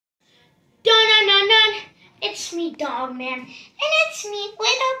it's me, Dogman, and it's me,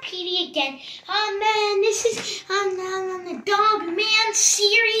 Little Petey again. Oh man, this is now on the Dogman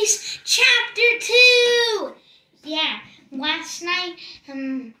series, Chapter 2. Yeah, last night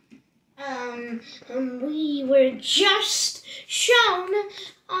we were just shown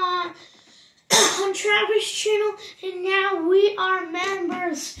on Travis' channel, and now we are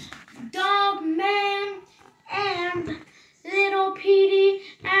members, Dogman and Little Petey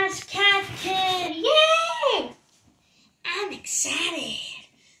as Cat Kid. Yay! I'm excited.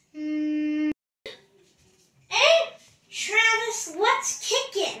 Hey, Travis, what's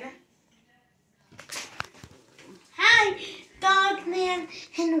kicking? Hi, Dogman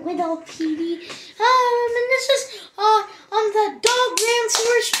and Little Petey. And this is on the Dogman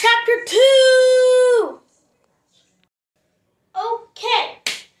series Chapter 2. Okay.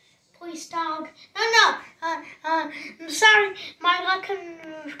 Police dog. No. I'm sorry. I got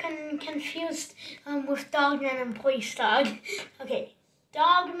confused with Dogman and Police dog. Okay.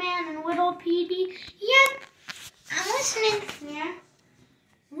 Dogman and Little Petey. Yep. I'm listening. Yeah.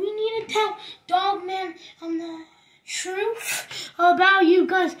 We need to tell Dogman the truth about you,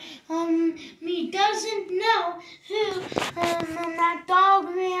 because he doesn't know who that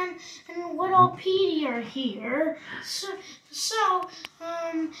Dogman and Little Petey are here. So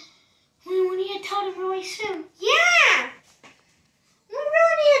we need to tell him really soon. Yeah! We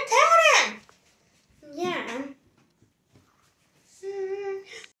really need to tell him. Yeah.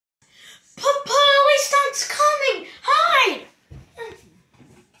 Police dog's coming! Hi!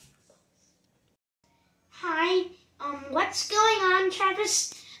 Hi. What's going on,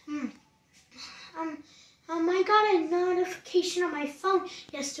 Travis? I got a notification on my phone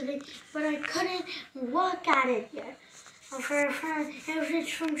yesterday, but I couldn't look at it yet. It's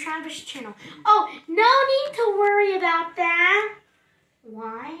from Travis' channel. Oh, no need to worry about that.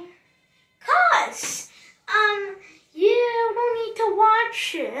 Why? 'Cause, you don't need to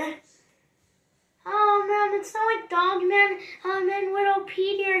watch it. Oh, it's not like Dogman, and Little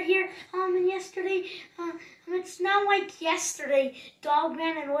Petey are here, and yesterday, it's not like yesterday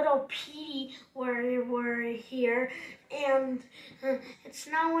Dogman and Little Petey were here, and it's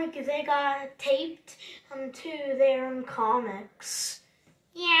not like they got taped to their own comics.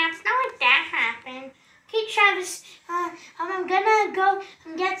 Yeah, it's not like that happened. Okay, Travis, I'm gonna go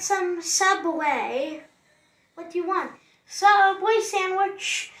and get some Subway. What do you want? Subway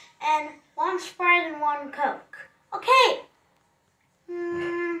sandwich and 1 Sprite and 1 Coke. Okay.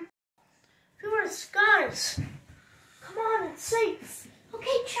 Who are these guys? Come on, it's safe.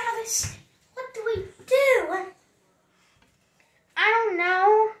 Okay, Travis, what do we do? I don't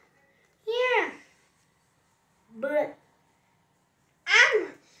know. Yeah. But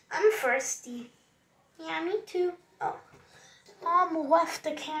I'm thirsty. Yeah, me too. Oh. Mom left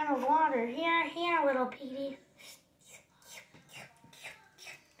a can of water. Here, Little Petey.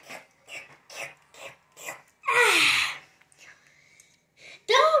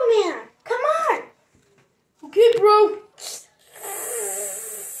 Dogman, come on. Okay, bro.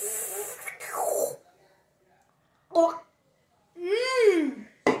 Oh.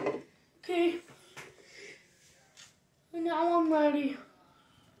 Okay. Now I'm ready.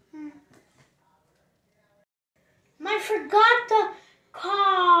 I forgot the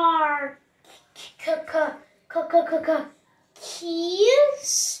car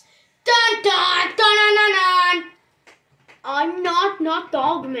keys. Dun dun dun dun dun dun. I'm not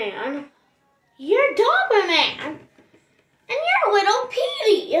Dogman. You're Dogman. And you're Little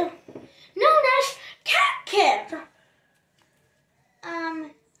Petey, known as Cat Kid.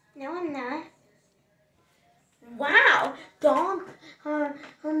 No, I'm not. Wow,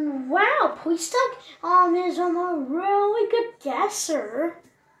 wow, Police Dog is a really good guesser.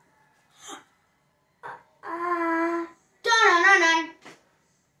 Dun.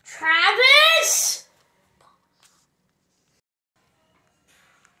 Travis?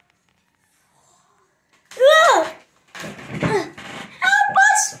 Ugh! Help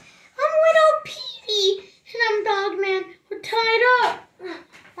us! I'm Little Petey, and I'm Dogman. We're tied up.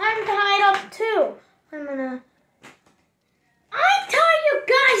 I'm tied up too. I tie you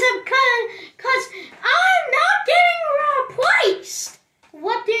guys up because I'm not getting replaced.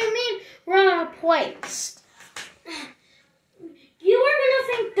 What do you mean replaced? You are going to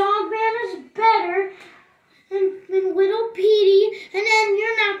think Dogman is better than Little Petey, and then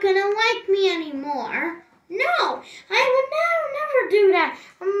you're not going to like me anymore. No, I would never do that.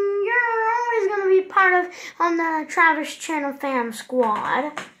 You're always going to be part of the Travis Channel Fam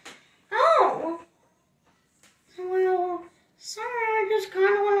Squad. Oh. Well, sorry, I just got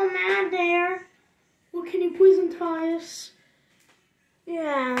a little mad there. Well, can you please untie us?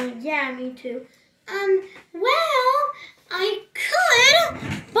 Yeah, me too. Well, I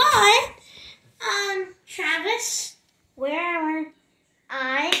could, but, Travis, where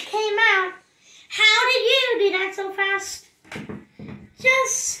I came out. How did you do that so fast?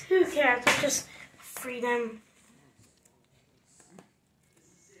 Just, who cares? We'll just free them.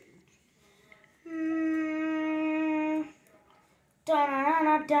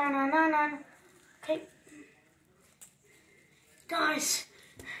 Da-na-na-na-na-na-na. Okay. Guys,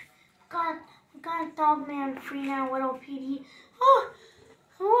 we got Dog Man free now, Little PD. Oh,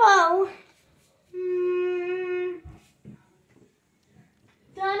 whoa.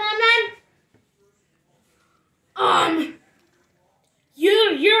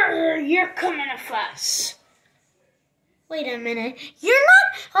 You're coming to fuss. Wait a minute. You're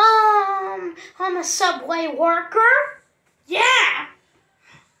not, I'm a subway worker? Yeah.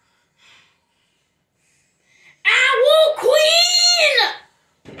 Owl Queen!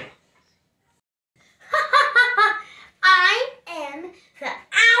 I am the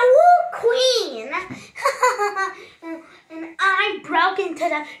Owl Queen. And I broke into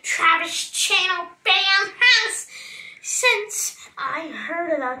the Travis Channel fan house since I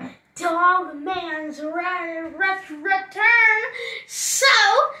heard of the Dog Man's return. So,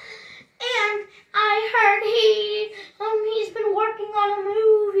 and I heard he's been working on a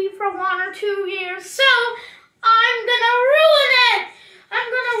movie for 1 or 2 years. So, I'm gonna ruin it.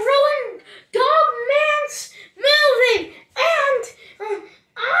 I'm gonna ruin Dog Man's movie, and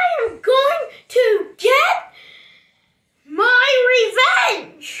I am going to get my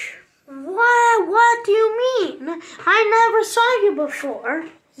revenge. What do you mean? I never saw you before.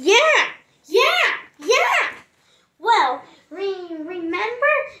 Yeah. Well,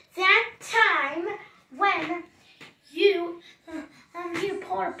 remember that time when you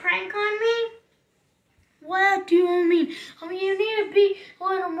pulled a prank on me? What do you mean? You need to be a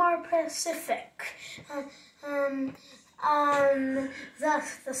little more specific.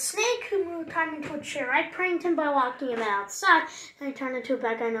 The snake who turned into a chair, I pranked him by locking him outside. I turned into a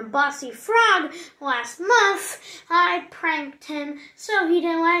bad guy named Bossy Frog last month. I pranked him, so he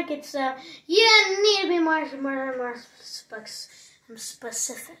didn't like it. So you need to be more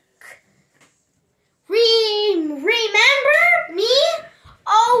specific. Remember me?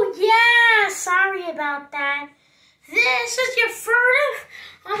 Oh yeah, sorry about that. This is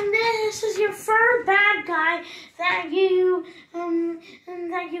your third bad guy that you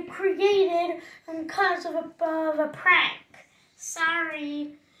created because of a prank.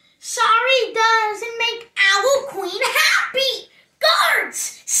 Sorry. Sorry doesn't make Owl Queen happy.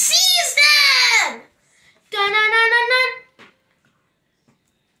 Guards, seize them! Dun-dun-dun-dun-dun.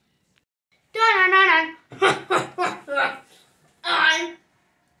 Dun-dun-dun-dun.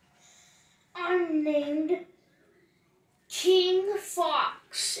 I'm named King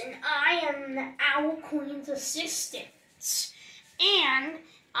Fox, and I am the Owl Queen's assistant. And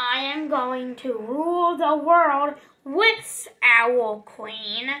I am going to rule the world with Owl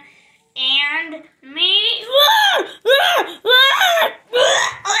Queen and me.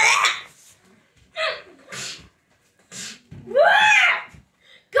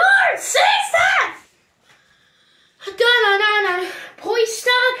 Guard, seize them! Dun-dun-dun-dun. Police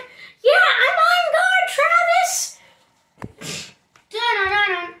dog? Yeah, I'm on guard, Travis!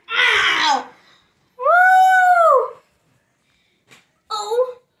 Dun-dun-dun-dun. Ow! Woo!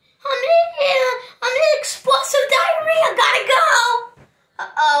 Oh, I'm in explosive diarrhea. Gotta go.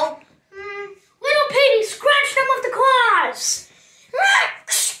 Uh-oh. Little Petey, scratch them with the claws.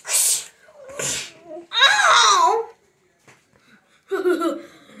 Ow!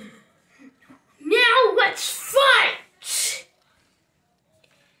 Now let's fight.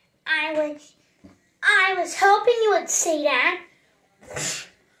 I was hoping you would say that.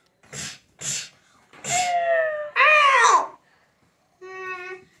 Ow!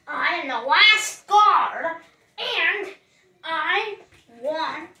 I am the last guard, and I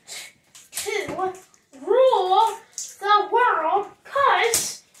want to rule the world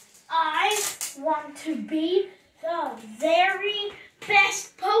because I want to be the very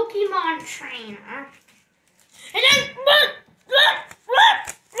best Pokemon trainer. And then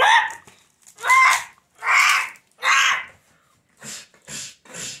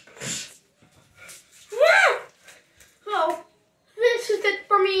oh, this is it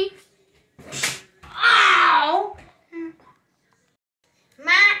for me. Ow!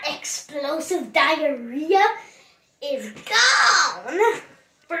 My explosive diarrhea is gone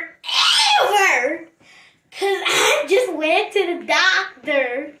forever because I just went to the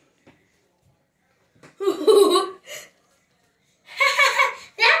doctor.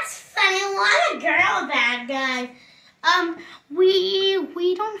 That's funny. What a girl, bad guy.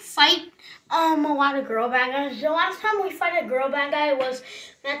 We don't fight A lot of girl bad guys. The last time we fought a girl bad guy was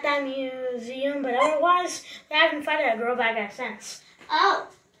at that museum, but otherwise, we haven't fought a girl bad guy since. Oh,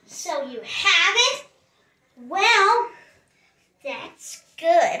 so you haven't? Well, that's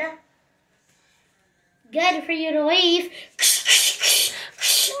good. Good for you to leave.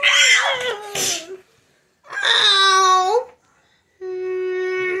 Ow!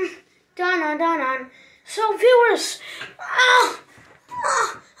 Done. So viewers,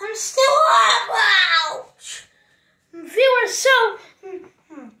 I'm still up. Ouch! Viewers, so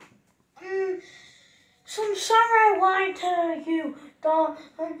I'm sorry I lied to you, dog.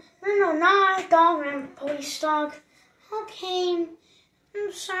 No, not dog, I'm police dog. Okay,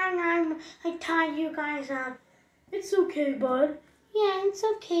 I'm sorry I tied you guys up. It's okay, bud. Yeah, it's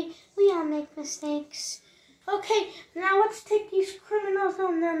okay. We all make mistakes. Okay, now let's take these criminals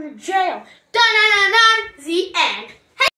on them to jail. Dun. The end.